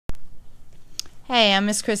Hey, I'm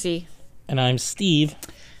Miss Chrissy. And I'm Steve.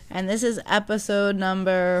 And this is episode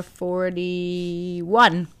number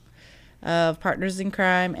 41 of Partners in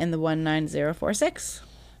Crime and the 19046.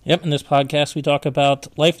 Yep, in this podcast we talk about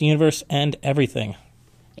life, the universe, and everything.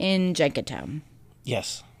 In Jenkintown.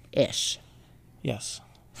 Yes. Ish. Yes.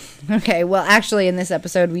 Okay, well, actually, in this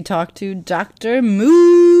episode, we talked to Dr.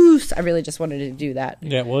 Moose. I really just wanted to do that.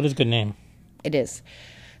 Yeah, well, it is a good name. It is.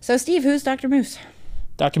 So, Steve, who's Dr. Moose?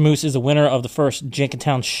 Dr. Moose is the winner of the first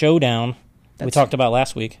Jenkintown Showdown that we talked about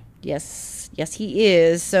last week. Yes, he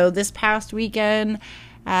is. So, this past weekend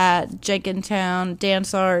at Jenkintown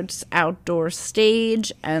Dance Arts Outdoor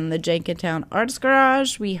Stage and the Jenkintown Arts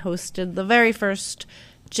Garage, we hosted the very first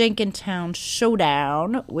Jenkintown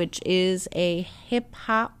Showdown, which is a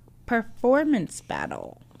hip-hop performance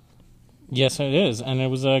battle. Yes, it is, and it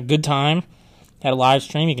was a good time. Had a live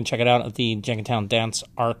stream. You can check it out at the Jenkintown Dance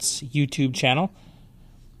Arts YouTube channel.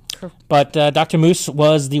 Cool. But Dr. Moose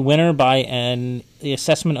was the winner by the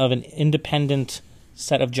assessment of an independent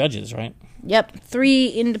set of judges, right? Yep, 3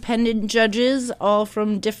 independent judges, all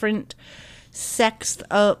from different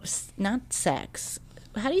not sex.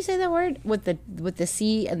 How do you say that word? With the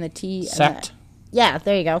C and the T. Sect? Yeah,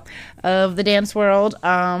 there you go. Of the dance world.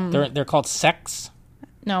 They're called sects?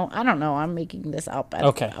 No, I don't know. I'm making this up.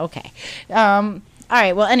 Okay. Okay. All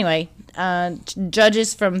right. Well, anyway,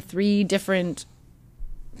 judges from 3 different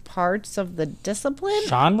parts of the discipline.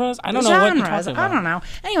 Genres? I don't know what you're talking about. I don't know.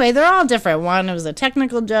 Anyway, they're all different. One was a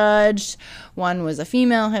technical judge. One was a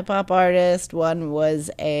female hip-hop artist. One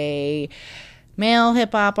was a male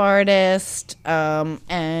hip-hop artist.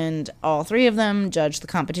 And all 3 of them judged the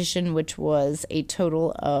competition, which was a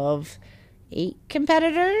total of 8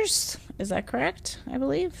 competitors. Is that correct? I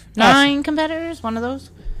believe 9 competitors. One of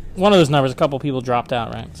those numbers. A couple people dropped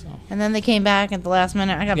out, right? So. And then they came back at the last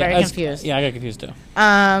minute. I got very confused. Yeah, I got confused too.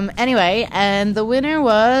 Anyway, and the winner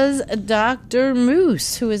was Dr.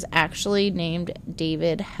 Moose, who is actually named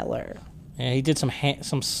David Heller. Yeah, he did some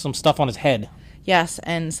stuff on his head. Yes,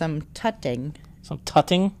 and some tutting. Some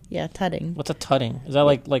tutting? Yeah, tutting. What's a tutting? Is that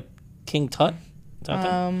like King Tut? Is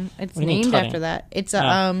that it's named after that. It's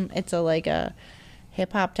a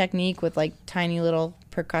hip hop technique with like tiny little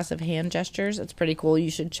percussive hand gestures. It's pretty cool. You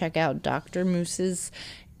should check out Dr. Moose's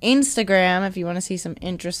Instagram if you want to see some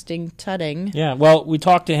interesting tutting. Yeah, well, we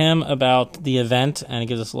talked to him about the event, and he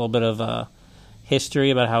gives us a little bit of history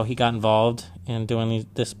about how he got involved in doing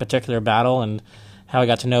this particular battle and how he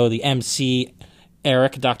got to know the MC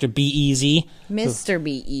Eric, Dr. B-Easy. Mr.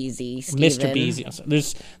 B-Easy, Steven. Mr. B-Easy.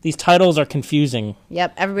 These titles are confusing.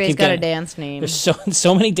 Yep, everybody's got a dance name. There's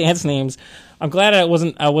so many dance names. I'm glad I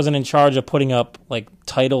wasn't in charge of putting up like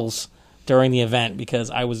titles during the event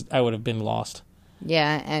because I would have been lost.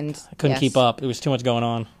 Yeah, and I couldn't keep up. There was too much going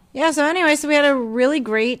on. Yeah, so anyway, we had a really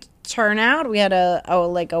great turnout. We had a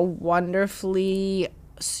wonderfully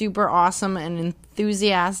super awesome and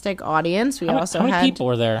enthusiastic audience. How many people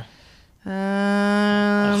were there?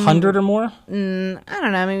 100 or more? I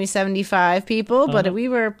don't know, maybe 75 people, but we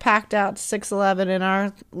were packed out to 611 in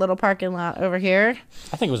our little parking lot over here.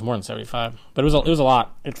 I think it was more than 75, but it was a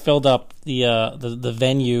lot. It filled up the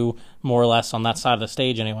venue more or less on that side of the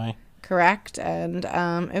stage anyway. Correct, and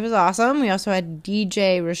it was awesome. We also had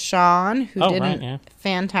DJ Rashawn, who did a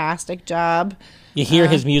fantastic job. You hear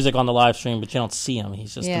his music on the live stream, but you don't see him.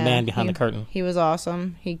 He's just the man behind the curtain. He was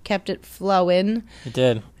awesome. He kept it flowing. He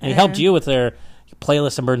did. And he helped you with their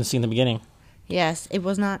playlist emergency in the beginning. Yes, it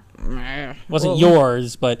was not... It wasn't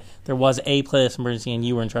yours, but there was a playlist emergency, and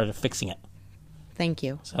you were in charge of fixing it. Thank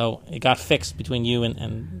you. So it got fixed between you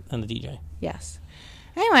and the DJ. Yes.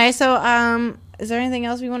 Anyway, so is there anything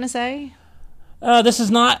else we want to say? This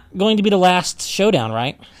is not going to be the last showdown,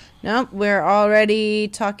 right? Nope, we're already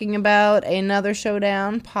talking about another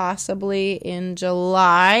showdown, possibly in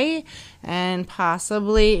July, and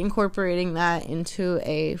possibly incorporating that into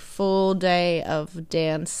a full day of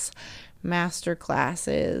dance master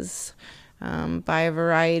classes by a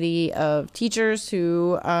variety of teachers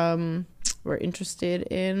who were interested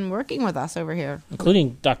in working with us over here.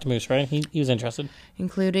 Including Dr. Moose, right? He was interested.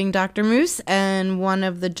 Including Dr. Moose and one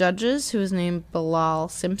of the judges who is named Bilal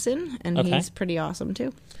Simpson, and he's pretty awesome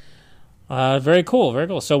too. Very cool, very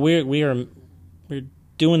cool. So we're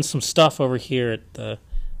doing some stuff over here at the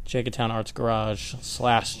Jenkintown Arts Garage /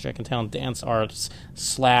 Jenkintown Dance Arts /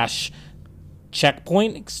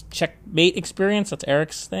 Checkmate Experience. That's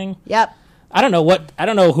Eric's thing. Yep. I don't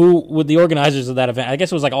know who were the organizers of that event. I guess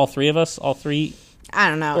it was like all 3 of us, all 3. I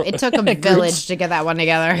don't know. It took a village to get that one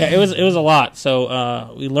together. Yeah, it was a lot.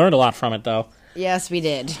 So we learned a lot from it, though. Yes, we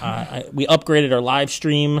did. We upgraded our live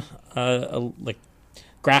stream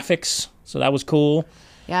graphics, so that was cool.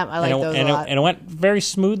 Yeah, I like those a lot. And it went very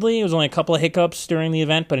smoothly. It was only a couple of hiccups during the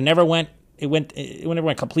event, but it never went. It never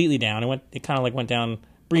went completely down. It kind of like went down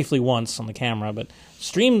briefly once on the camera, but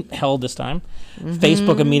stream held this time.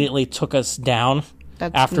 Facebook immediately took us down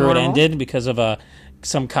after it ended because of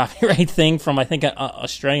some copyright thing from, I think, an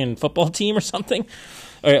Australian football team or something.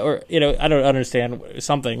 Or I don't understand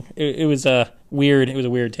something. It was a weird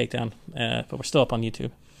takedown, but we're still up on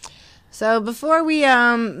YouTube. So before we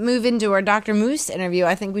move into our Dr. Moose interview,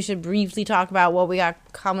 I think we should briefly talk about what we got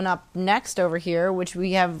coming up next over here, which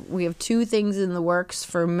we have 2 things in the works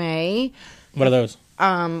for May. What are those?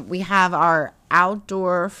 We have our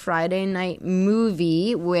outdoor Friday night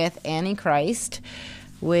movie with Antichrist,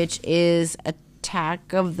 which is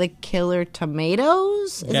Attack of the Killer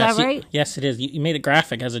Tomatoes. Is that right? Yes, it is. You made a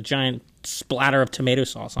graphic. It has a giant splatter of tomato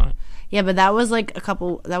sauce on it. Yeah, but that was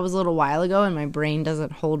that was a little while ago, and my brain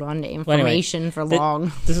doesn't hold on to information for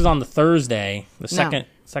long. This is on the Thursday. The second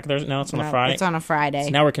Thursday? No, it's on a Friday. It's on a Friday. So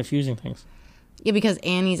now we're confusing things. Yeah, because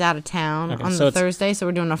Annie's out of town on the Thursday, so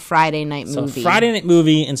we're doing a Friday night movie. So Friday night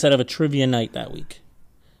movie instead of a trivia night that week.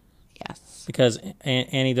 Yes. Because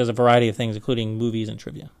Annie does a variety of things, including movies and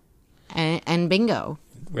trivia. And bingo.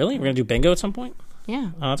 Really? We're going to do bingo at some point?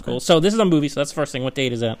 Yeah. Oh, that's cool. So this is a movie, so that's the first thing. What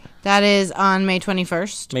date is that? That is on May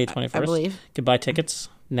 21st. May 21st. I believe. You can buy tickets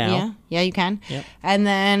now. Yeah, you can. Yep. And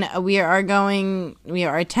then we are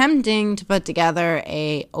attempting to put together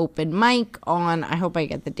a open mic on, I hope I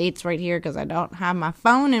get the dates right here because I don't have my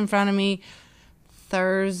phone in front of me.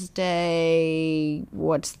 Thursday,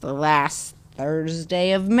 what's the last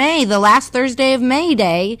Thursday of May? The last Thursday of May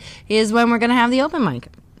day is when we're going to have the open mic.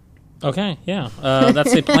 Okay, yeah.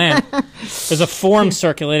 That's the plan. There's a form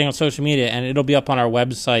circulating on social media, and it'll be up on our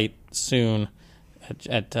website soon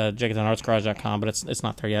at JacketownArtsGarage.com, but it's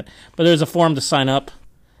not there yet. But there's a form to sign up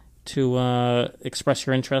to express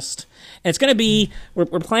your interest. And it's going to be, we're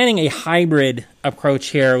planning a hybrid approach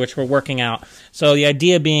here, which we're working out. So the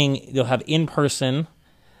idea being you'll have in-person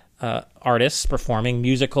artists performing,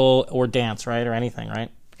 musical or dance, right, or anything, right?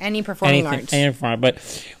 Any performing arts. But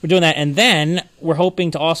we're doing that. And then we're hoping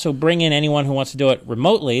to also bring in anyone who wants to do it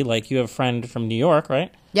remotely. Like you have a friend from New York,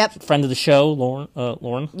 right? Yep. Friend of the show,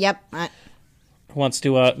 Lauren. Yep. Who wants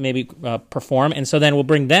to maybe perform. And so then we'll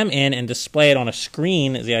bring them in and display it on a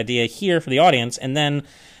screen is the idea here for the audience. And then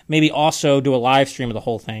maybe also do a live stream of the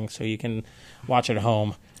whole thing so you can watch it at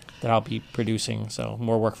home. That I'll be producing, so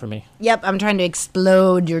more work for me. Yep, I'm trying to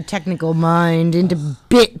explode your technical mind into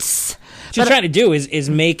bits. What you're trying to do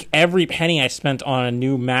is make every penny I spent on a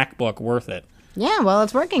new MacBook worth it. Yeah, well,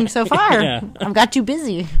 it's working so far. Yeah. I've got you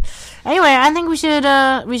busy. Anyway, I think we should.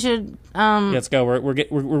 Let's go.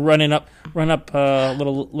 We're running up a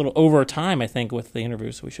little over time, I think, with the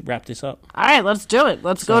interview. So we should wrap this up. All right, let's do it.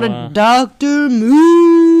 Let's go to Dr.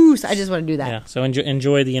 Moose. I just want to do that. Yeah. So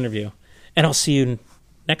enjoy the interview, and I'll see you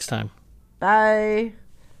next time. Bye.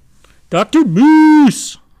 Dr.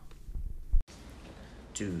 Moose.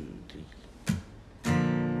 2, 3.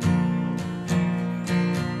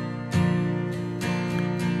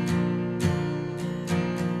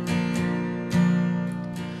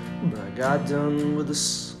 When I got done with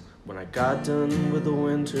the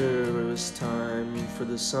winter, it was time for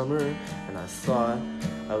the summer, and I thought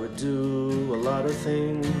I would do a lot of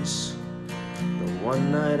things. But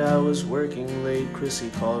one night I was working late,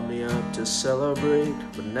 Chrissy called me up to celebrate,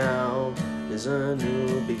 but now is a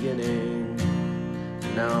new beginning.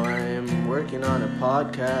 Now I am working on a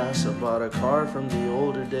podcast. I bought a car from the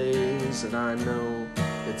older days, and I know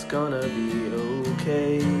it's gonna be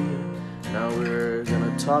okay. Now we're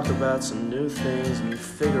gonna talk about some new things and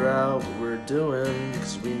figure out what we're doing,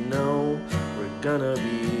 'cause we know we're gonna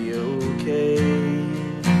be okay.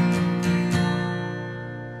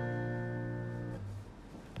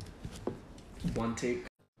 One take.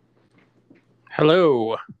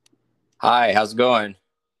 Hello. Hi, how's it going?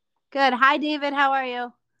 Good. Hi, David. How are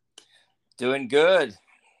you? Doing good.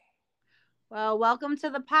 Well, welcome to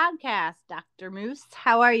the podcast, Dr. Moose.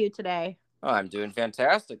 How are you today? Oh, I'm doing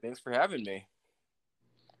fantastic. Thanks for having me.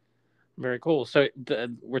 Very cool. So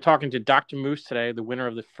we're talking to Dr. Moose today, the winner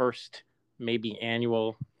of the first maybe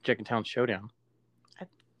annual Jenkintown Showdown. I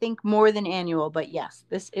think more than annual, but yes,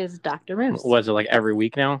 this is Dr. Moose. Was it like every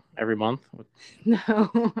week now? Every month? No.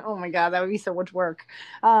 Oh my God, that would be so much work.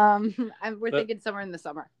 We're thinking somewhere in the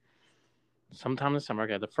summer. Sometime in the summer.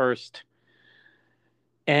 Okay, the first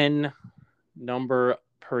N number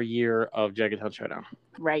per year of Jenkintown Showdown.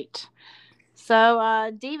 Right.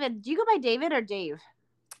 So, David, do you go by David or Dave?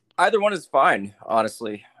 Either one is fine,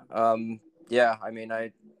 honestly. Yeah, I mean,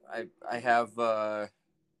 I have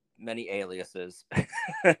many aliases.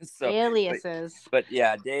 So, Aliases. but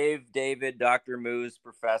yeah, Dave, David, Dr. Moose,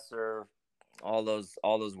 Professor, all those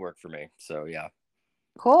work for me. So yeah.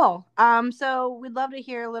 Cool. So we'd love to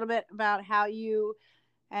hear a little bit about how you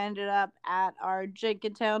ended up at our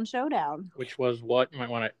Jenkintown Showdown. Which was what? You might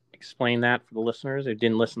want to explain that for the listeners who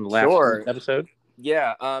didn't listen to the last Sure. episode.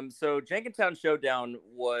 Yeah. So Jenkintown Showdown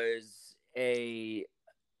was a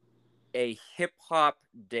hip hop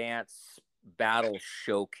dance battle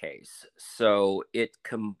showcase. So it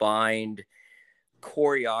combined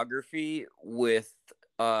choreography with,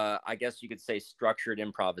 I guess you could say, structured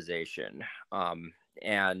improvisation.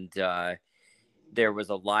 And there was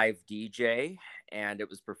a live DJ, and it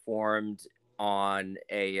was performed on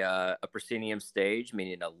a proscenium stage,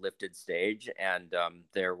 meaning a lifted stage, and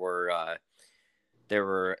there was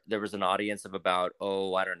an audience of about,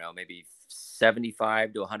 I don't know, maybe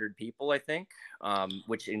 75 to 100 people, I think,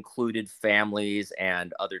 which included families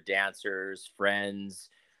and other dancers, friends.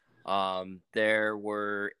 There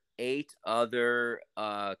were 8 other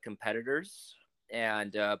competitors,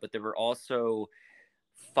 and but there were also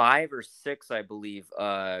 5 or 6, I believe,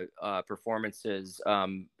 performances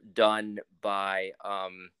done by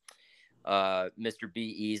Mr. B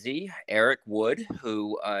Easy, Eric Wood,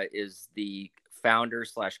 who is the founder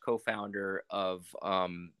 / co-founder of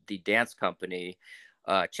the dance company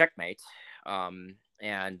Checkmate,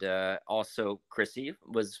 and also Chrissy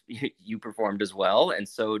you performed as well, and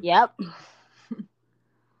so Yep.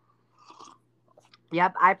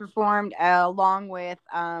 Yep, I performed along with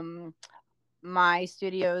my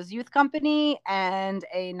studio's youth company, and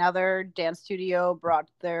another dance studio brought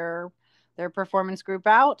their performance group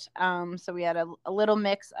out. So we had a little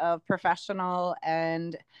mix of professional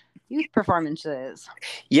and youth performances.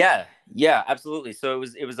 Yeah, absolutely. So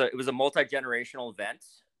it was a multi-generational event,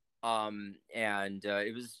 and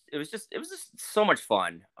it was just so much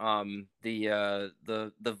fun. The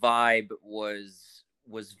vibe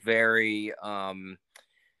was very,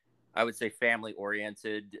 I would say, family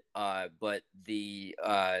oriented, but the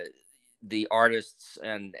artists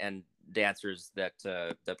and dancers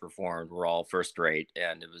that performed were all first rate,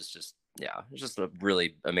 and it was just a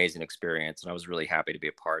really amazing experience, and I was really happy to be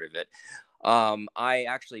a part of it. I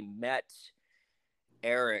actually met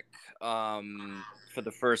Eric for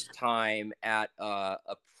the first time at a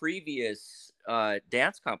previous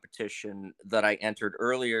dance competition that I entered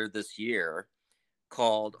earlier this year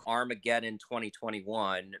called Armageddon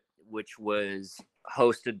 2021, which was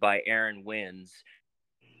hosted by Aaron Wins.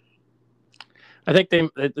 I think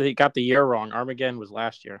they got the year wrong. Armageddon was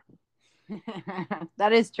last year.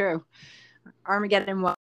 That is true. Armageddon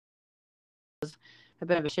was a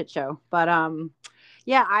bit of a shit show, but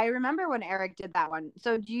yeah, I remember when Eric did that one.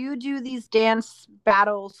 So do you do these dance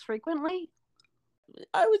battles frequently?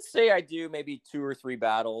 I would say I do maybe 2 or 3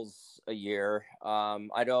 battles a year. I'm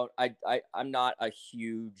not a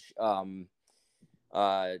huge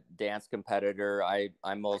dance competitor. I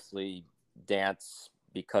mostly dance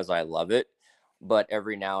because I love it, but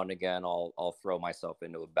every now and again I'll throw myself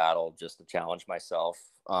into a battle just to challenge myself.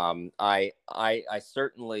 I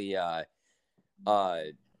certainly I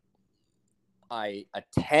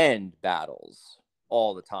attend battles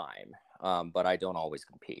all the time, but I don't always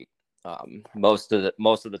compete. Most of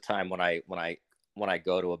the time when I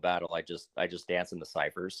go to a battle, I just dance in the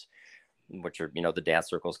ciphers, which are, the dance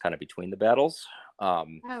circles kind of between the battles. Oh,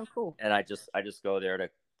 cool. And I just go there to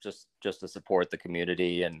just to support the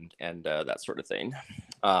community and that sort of thing.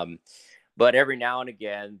 But every now and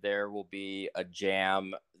again there will be a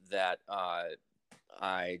jam that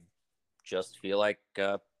I just feel like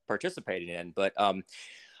participating in. But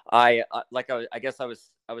I guess I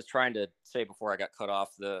was trying to say before I got cut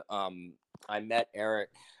off, I met Eric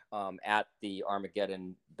at the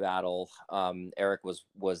Armageddon battle. Eric was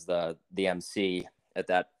the MC at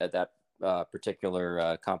that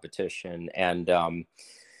particular competition, and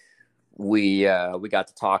we got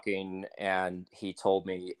to talking, and he told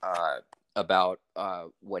me about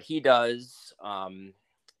what he does,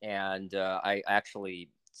 and I actually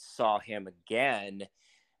saw him again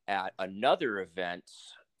at another event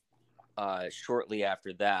shortly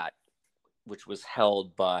after that, which was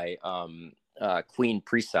held by Queen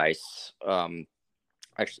Precise,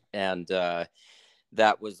 and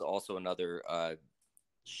that was also another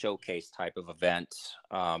showcase type of event.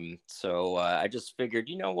 So I just figured,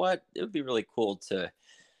 you know what, it would be really cool to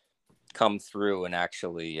come through and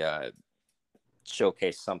actually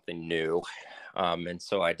showcase something new. And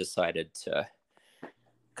so I decided to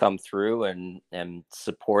come through and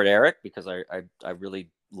support Eric, because I really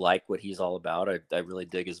like what he's all about. I really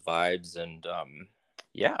dig his vibes, and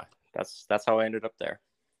yeah, that's how I ended up there.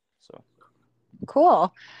 So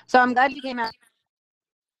Cool. So I'm glad you came out.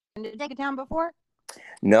 Did you take it down before?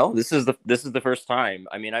 No, this is the first time.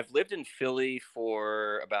 I mean, I've lived in Philly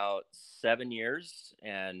for about 7 years,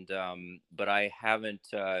 and but I haven't.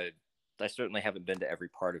 I certainly haven't been to every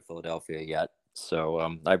part of Philadelphia yet. So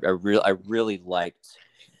I really liked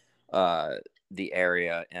the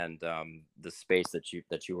area and the space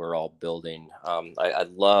that you were all building. I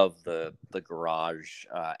love the garage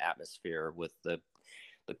atmosphere with the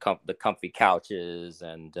comfy couches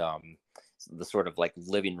and the sort of like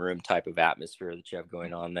living room type of atmosphere that you have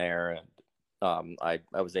going on there. And I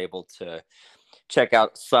was able to check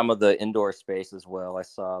out some of the indoor space as well. I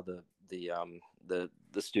saw the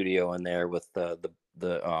studio in there with the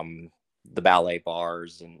ballet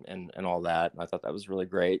bars and all that. And I thought that was really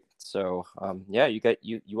great. So yeah,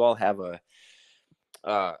 you all have a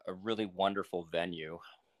really wonderful venue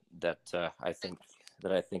that I think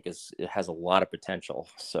it has a lot of potential.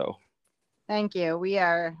 So Thank you. We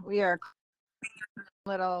are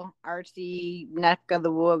little artsy neck of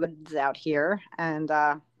the woods out here, and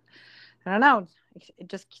I don't know, it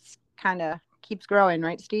just kind of keeps growing,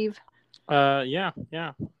 right, Steve? Yeah.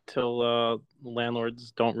 Till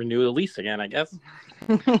landlords don't renew the lease again, I guess.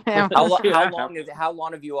 How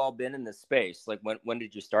long have you all been in this space? Like when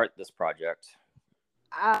did you start this project?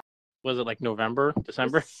 Was it like November,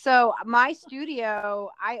 December? So my studio,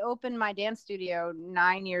 I opened my dance studio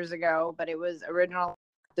 9 years ago, but it was original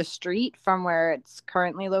the street from where it's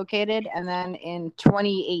currently located. And then in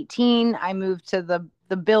 2018, I moved to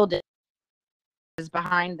the building is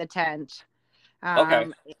behind the tent. Okay.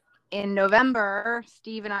 In November,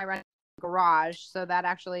 Steve and I rented a garage. So that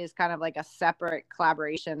actually is kind of like a separate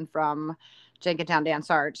collaboration from Jenkintown Dance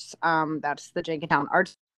Arts. That's the Jenkintown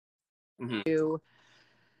Arts. Mm-hmm.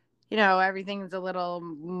 You know, everything's a little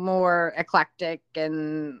more eclectic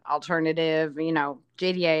and alternative. You know,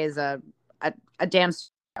 JDA is a dance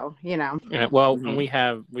show, you know. Yeah, well, mm-hmm. we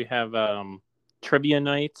have trivia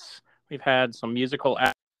nights. We've had some musical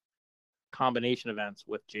combination events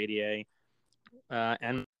with JDA,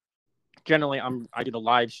 and generally I do the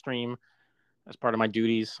live stream as part of my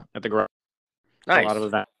duties at the garage. Nice. A lot of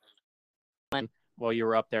events while you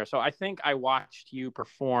were up there. So I think I watched you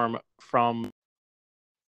perform from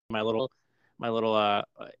my little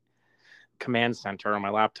command center on my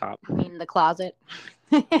laptop. You mean the closet?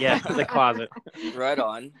 Yeah, the closet. Right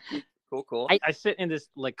on. Cool. I sit in this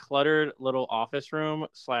like cluttered little office room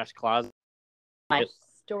 / closet. My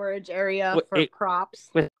storage area for props.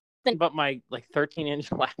 But my like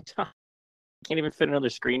 13-inch laptop can't even fit another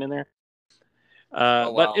screen in there.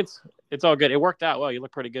 Wow. But it's all good. It worked out well. You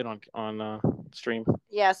look pretty good on stream.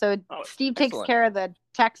 Yeah, so Steve takes care of the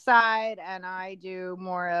tech side, and I do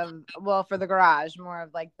more of, well, for the garage, more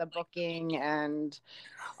of like the booking and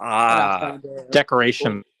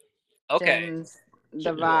decoration. Okay.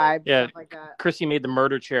 The vibe. Yeah, stuff like that. Chrissy made the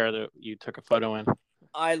murder chair that you took a photo in.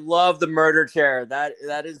 I love the murder chair. That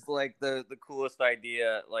is like the coolest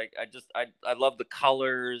idea. Like I love the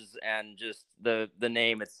colors and just the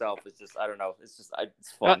name itself is just, I don't know. It's just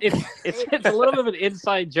it's fun. It's a little bit of an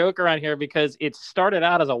inside joke around here because it started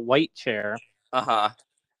out as a white chair.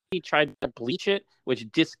 He tried to bleach it,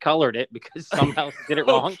 which discolored it because somehow she did it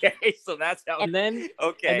wrong. Okay, so that's how. And then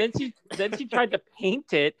she tried to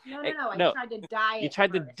paint it. No, I tried to dye it. You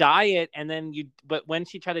tried to dye it, and then but when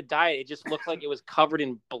she tried to dye it, it just looked like it was covered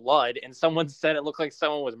in blood, and someone said it looked like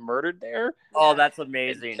someone was murdered there. Oh, that's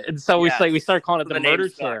amazing. And so we started calling it the murder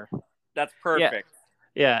chair. That's perfect.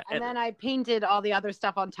 Yeah. And then I painted all the other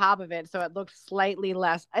stuff on top of it, so it looked slightly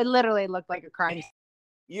less. It literally looked like a crime.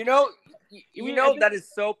 You know that is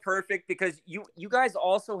so perfect because you guys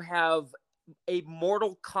also have a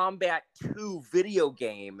Mortal Kombat 2 video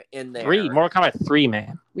game in there. Mortal Kombat 3,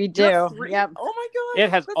 man. We do. Yep. Oh my god. It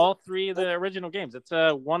has all 3 of the original games. It's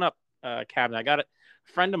a 1-up cabinet. I got it.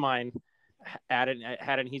 A friend of mine had it,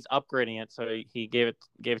 and he's upgrading it, so he gave it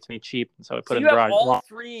to me cheap, and so I put it in the garage. All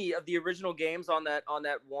 3 of the original games on that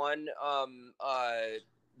one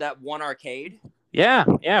that one arcade. Yeah.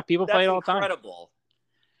 People play it all the time. Incredible.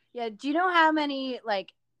 Yeah, do you know how many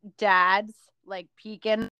like dads like peek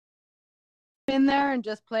in there and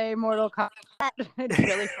just play Mortal Kombat? It's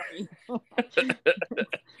really funny.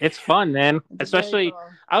 It's fun, man. Especially, cool.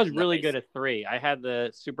 I was really good at 3. I had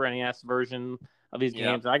the Super NES version of these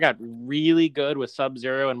games. I got really good with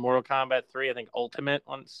Sub-Zero and Mortal Kombat 3. I think Ultimate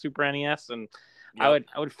on Super NES, and I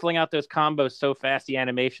would fling out those combos so fast the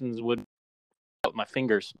animations would out my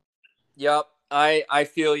fingers. Yep. I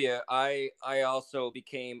feel you. I also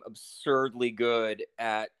became absurdly good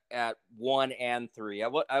at 1 and 3. I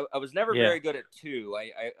was never very good at 2.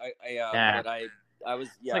 But I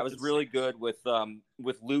was really good with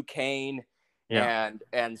Liu Kang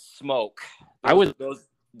and Smoke.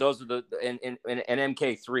 Those are the in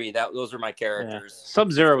MK3. Those are my characters. Yeah.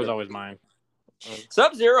 Sub-Zero was always mine.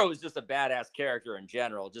 Sub-Zero is just a badass character in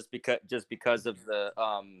general, just because of the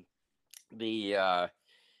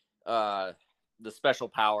special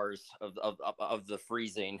powers of the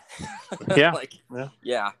freezing. Yeah,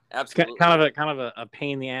 yeah, absolutely. Kind of a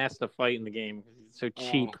pain in the ass to fight in the game because it's so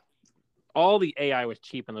cheap. All the AI was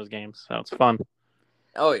cheap in those games, so it's fun.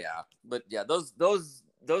 Oh yeah, but yeah, those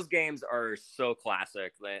games are so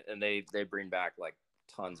classic, and they bring back like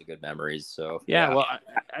tons of good memories. So yeah. Well,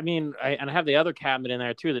 I mean, I have the other cabinet in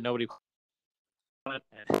there too that nobody.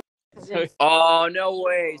 Oh no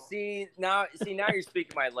way! See now you're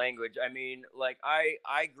speaking my language. I mean, like I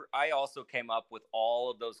also came up with all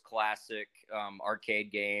of those classic arcade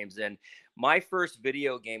games, and my first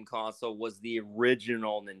video game console was the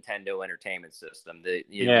original Nintendo Entertainment System, the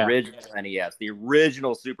original NES, the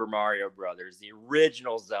original Super Mario Brothers, the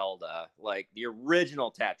original Zelda, like the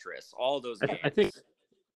original Tetris, all those games. I think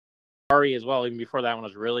Atari as well. Even before that, when I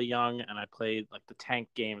was really young, and I played like the tank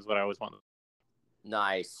games, what I always wanted.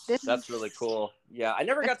 Nice. That's really cool. Yeah, I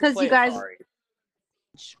never got to play Atari.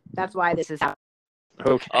 That's why this is happening.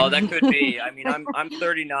 Okay. Oh, that could be. I mean, I'm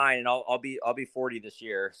 39 and I'll be 40 this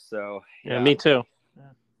year. So yeah, me too.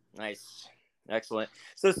 Nice, excellent.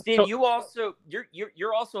 So Steve,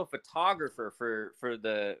 you're also a photographer for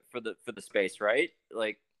the space, right?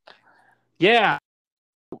 Like, yeah,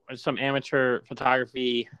 some amateur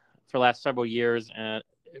photography for the last several years,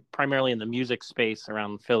 primarily in the music space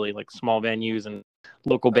around Philly, like small venues and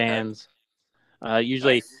local bands.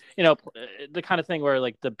 Usually, nice. The kind of thing where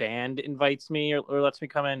like the band invites me or lets me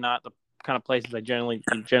come in, not the kind of places I generally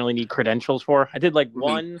need credentials for. I did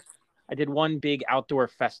one big outdoor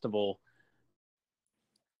festival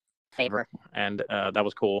favor, and that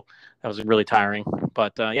was cool. That was really tiring,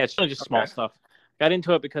 but yeah, it's really just small stuff. Got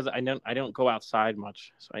into it because I don't go outside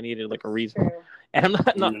much, so I needed like a reason. And I'm not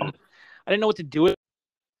I didn't know what to do with a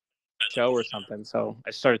show or something, so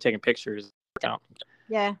I started taking pictures.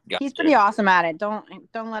 Yeah, he's pretty awesome at it. Don't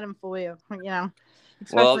let him fool you.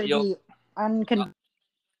 Especially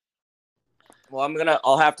Well,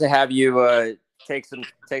 I'll have to have you take some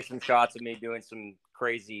shots of me doing some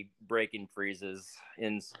crazy breaking freezes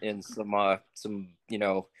in some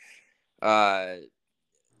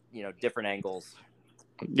different angles.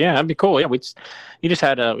 Yeah, that'd be cool. Yeah, we just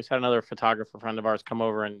had another photographer friend of ours come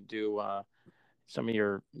over and do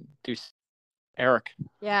Eric.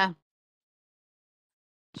 Yeah.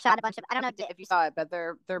 Shot a bunch of. I don't know if you saw it, but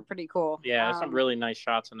they're pretty cool. Yeah, some really nice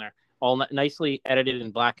shots in there. All nicely edited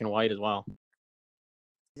in black and white as well.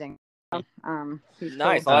 Nice.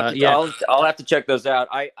 I'll have to check those out.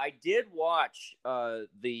 I did watch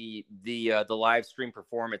the live stream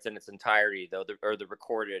performance in its entirety, though, the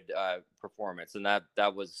recorded performance, and that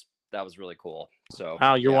was really cool. So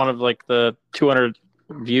wow, you're one of like the 200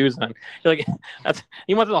 views, then you're like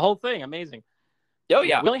you went through the whole thing. Amazing. Oh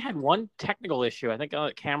yeah, we only had one technical issue. I think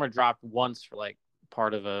the camera dropped once for like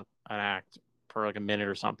part of an act for like a minute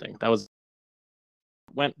or something.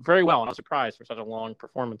 Went very well, and I was surprised for such a long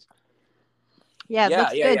performance. Yeah,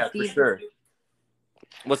 good, for sure.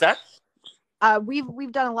 What's that?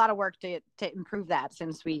 We've done a lot of work to improve that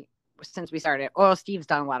since we started. Well, Steve's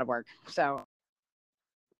done a lot of work, so a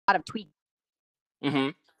lot of tweaks.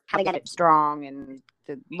 How to get it strong and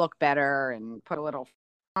to look better and put a little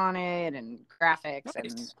on it and graphics.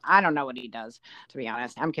 Nice. And I don't know what he does, to be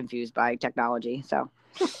honest. I'm confused by technology. So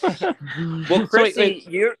well, Chrissy,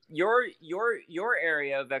 your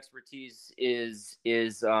area of expertise is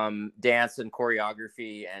dance and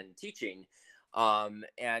choreography and teaching. And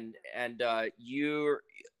you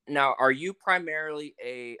now, are you primarily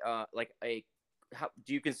how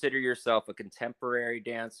do you consider yourself a contemporary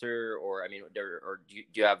dancer, or I mean, or do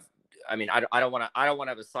you have? I mean, I don't want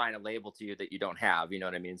to assign a label to you that you don't have. You know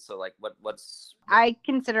what I mean? So like, what's? I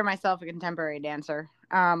consider myself a contemporary dancer,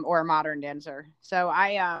 or a modern dancer. So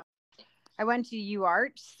I went to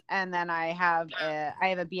UArts, and then I have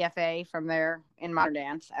a BFA from there in modern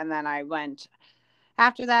dance, and then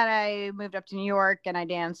after that I moved up to New York, and I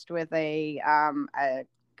danced with a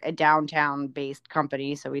downtown based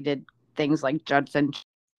company. So we did things like Judson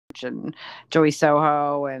Church and Joey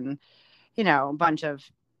Soho, and a bunch of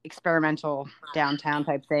experimental downtown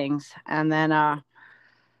type things. And then I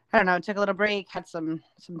don't know, took a little break, had some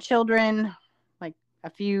children, like a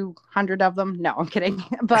few hundred of them. No, I'm kidding.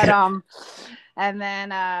 But and then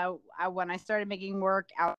when I started making work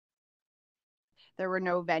out, there were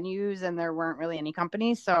no venues and there weren't really any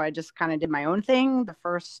companies, so I just kind of did my own thing. The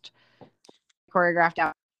first choreographed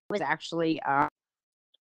out was actually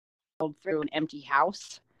through an empty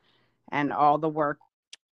house, and all the work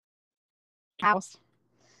house.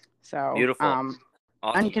 So Beautiful. Awesome.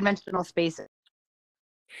 Unconventional spaces.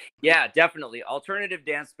 Yeah, definitely. Alternative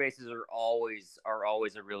dance spaces are always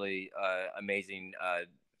a really amazing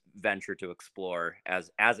venture to explore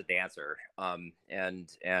as a dancer.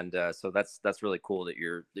 So that's really cool that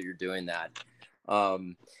you're doing that.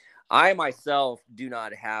 I myself do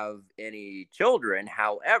not have any children.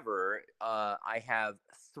 However, I have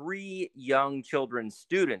 3 young children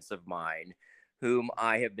students of mine whom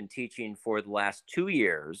I have been teaching for the last 2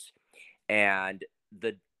 years. And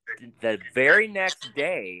the very next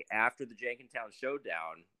day after the Jenkintown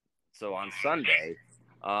Showdown, so on Sunday,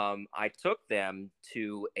 I took them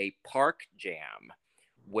to a park jam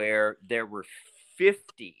where there were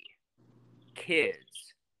 50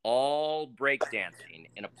 kids all breakdancing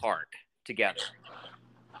in a park together.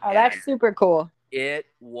 Oh, that's and super cool. It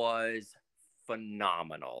was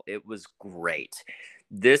phenomenal. It was great.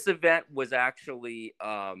 This event was actually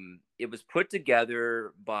it was put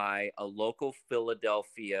together by a local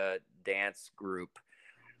Philadelphia dance group.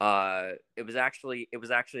 It was actually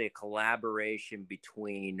a collaboration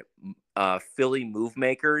between Philly Move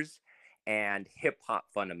Makers and Hip Hop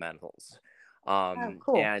Fundamentals.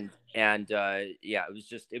 Cool. And yeah,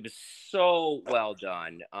 it was so well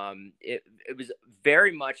done. It was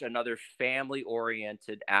very much another family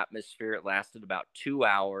oriented atmosphere. It lasted about 2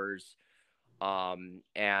 hours. I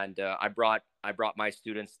brought my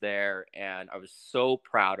students there, and I was so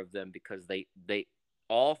proud of them because they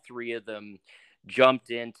all 3 of them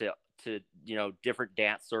jumped into different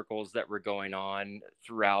dance circles that were going on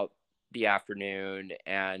throughout the afternoon,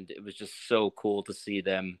 and it was just so cool to see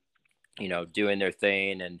them doing their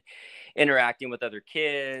thing and interacting with other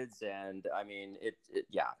kids. And I mean,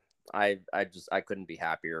 I couldn't be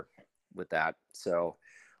happier with that. So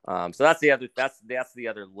that's the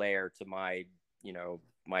other layer to my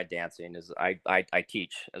my dancing is I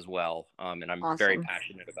teach as well, and I'm very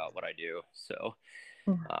passionate about what I do. So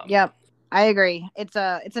yep, I agree. It's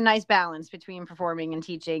a nice balance between performing and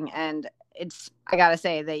teaching, and I gotta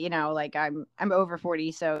say that like I'm over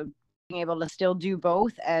 40, so being able to still do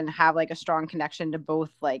both and have like a strong connection to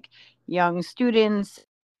both like young students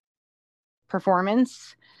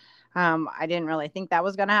performance. I didn't really think that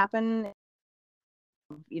was going to happen,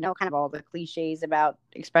 kind of all the cliches about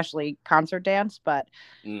especially concert dance, but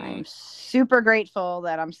I'm super grateful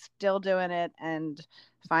that I'm still doing it and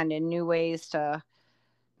finding new ways to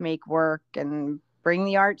make work and bring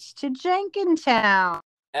the arts to Jenkintown.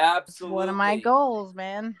 Absolutely. One of my goals,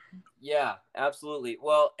 man. Yeah, absolutely.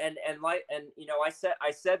 Well, and I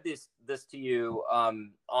said this to you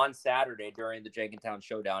on Saturday during the Jenkintown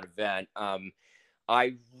Showdown event.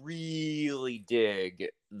 I really dig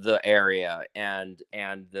the area and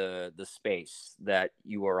the space that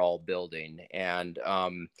you are all building, and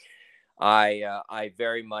I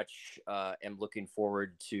very much am looking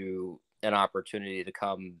forward to an opportunity to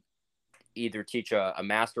come either teach a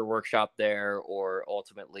master workshop there or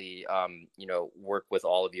ultimately, work with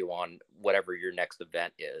all of you on whatever your next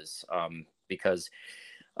event is. Because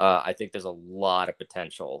I think there's a lot of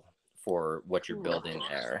potential for what you're building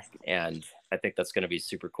there. And I think that's going to be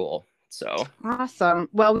super cool. So awesome.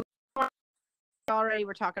 Well, already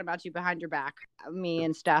we're talking about you behind your back, me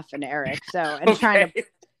and Steph and Eric. So, and trying to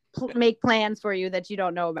make plans for you that you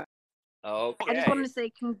don't know about. Okay. I just wanted to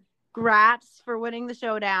say congrats for winning the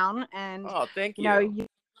showdown, and thank you. You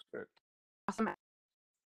awesome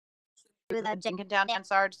with the Jenkintown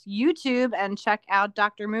Dance Arts YouTube, and check out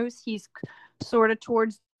Dr. Moose. He's sort of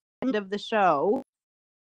towards the end of the show,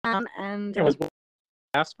 and it was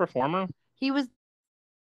last performer. He was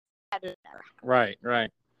right.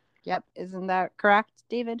 Yep, isn't that correct,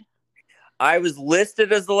 David? I was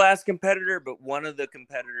listed as the last competitor, but one of the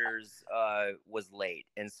competitors was late,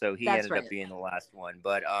 and so he ended up being the last one.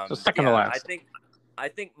 But so second to last. I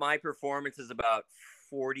think my performance is about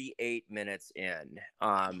 48 minutes in,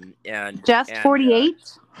 and just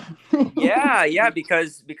 48. Yeah,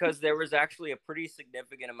 because there was actually a pretty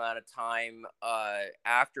significant amount of time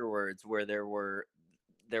afterwards where there were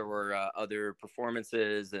other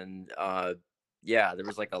performances, and there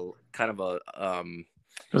was like a kind of a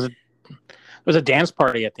It was a dance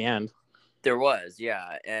party at the end. There was,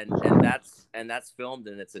 yeah, and that's filmed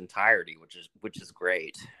in its entirety, which is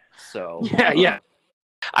great. So yeah.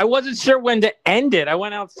 I wasn't sure when to end it. I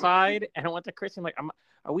went outside and I went to Chris and like,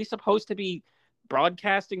 are we supposed to be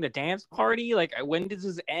broadcasting the dance party? Like, when does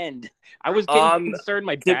this end? I was getting concerned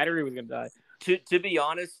my battery was gonna die. To be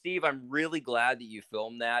honest, Steve, I'm really glad that you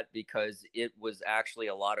filmed that because it was actually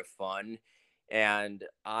a lot of fun, and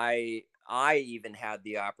I even had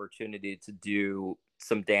the opportunity to do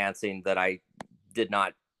some dancing that I did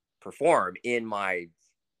not perform in my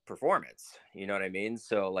performance. You know what I mean?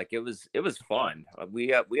 So like it was fun.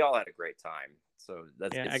 We all had a great time. So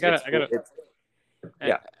that's Yeah,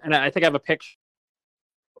 yeah. And I think I have a picture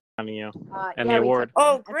on you and yeah, the award.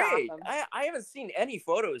 Oh, That's great! awesome. I haven't seen any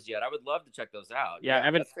photos yet. I would love to check those out. Yeah,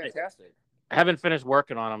 that's fantastic. I haven't finished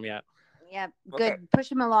working on them yet. Yeah, good. Okay.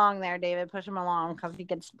 Push him along there, David. Push him along because he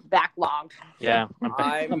gets backlogged. Yeah,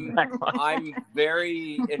 I'm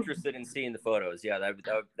very interested in seeing the photos. Yeah, that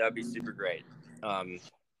would be super great.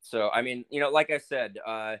 So I mean, like I said,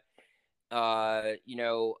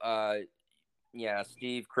 yeah,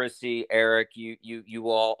 Steve, Chrissy, Eric, you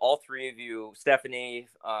all three of you, Stephanie,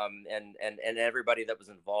 and everybody that was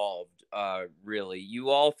involved, really, you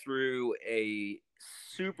all threw a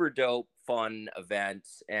super dope, fun event,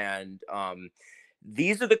 and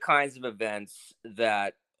these are the kinds of events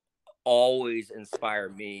that always inspire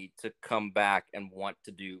me to come back and want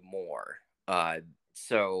to do more.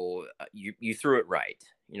 So you threw it right.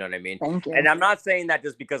 You know what I mean? Thank you. And I'm not saying that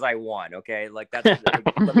just because I won. Okay, like that's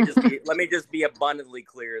let me just be abundantly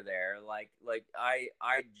clear there. Like I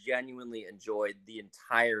genuinely enjoyed the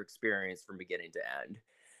entire experience from beginning to end.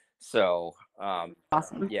 So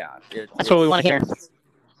Awesome. yeah, That's what we want to hear.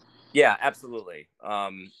 yeah, absolutely.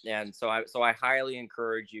 And so I highly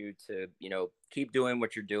encourage you to, keep doing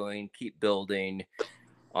what you're doing, keep building.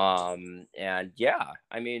 And yeah,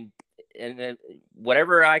 I mean, and then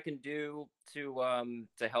whatever I can do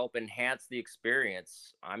to help enhance the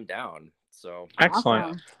experience, I'm down. So Excellent.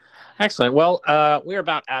 Awesome. Excellent. Well, we're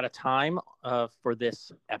about out of time for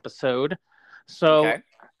this episode. So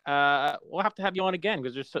Okay. we'll have to have you on again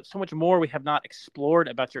because there's so much more we have not explored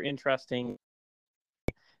about your interesting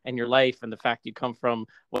and your life and the fact you come from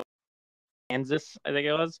Kansas, I think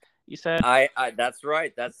it was, you said. I that's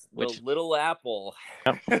right. That's the Which- Little Apple.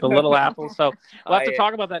 The Little Apple. So we'll have to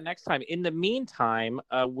talk about that next time. In the meantime,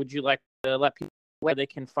 would you like to let people know where they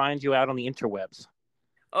can find you out on the interwebs?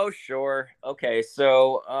 Oh, sure. Okay.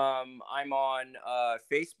 So I'm on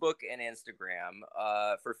Facebook and Instagram.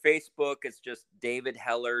 For Facebook, it's just David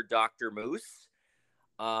Heller, Dr. Moose.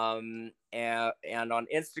 And on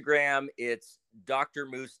Instagram, it's Dr.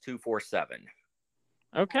 Moose 247.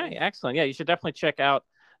 Okay, excellent. Yeah, you should definitely check out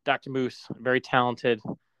Dr. Moose. Very talented.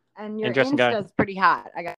 And your Interesting guy. Insta's pretty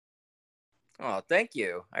hot. Oh, thank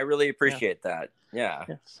you. I really appreciate that. Yeah.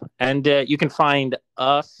 Yes. And you can find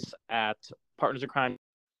us at Partners of Crime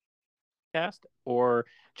Podcast or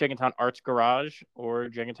Jenkintown Arts Garage or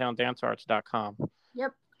JenkintownDanceArts.com.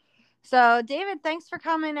 Yep. So, David, thanks for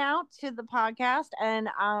coming out to the podcast, and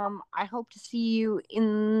I hope to see you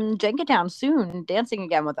in Jenkintown soon, dancing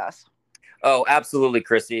again with us. Oh, absolutely,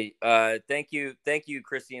 Chrissy. Thank you,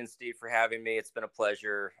 Chrissy and Steve, for having me. It's been a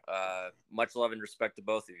pleasure. Much love and respect to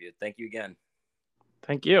both of you. Thank you again.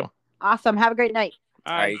 Thank you. Awesome. Have a great night.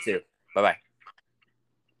 All right, you too. Bye-bye.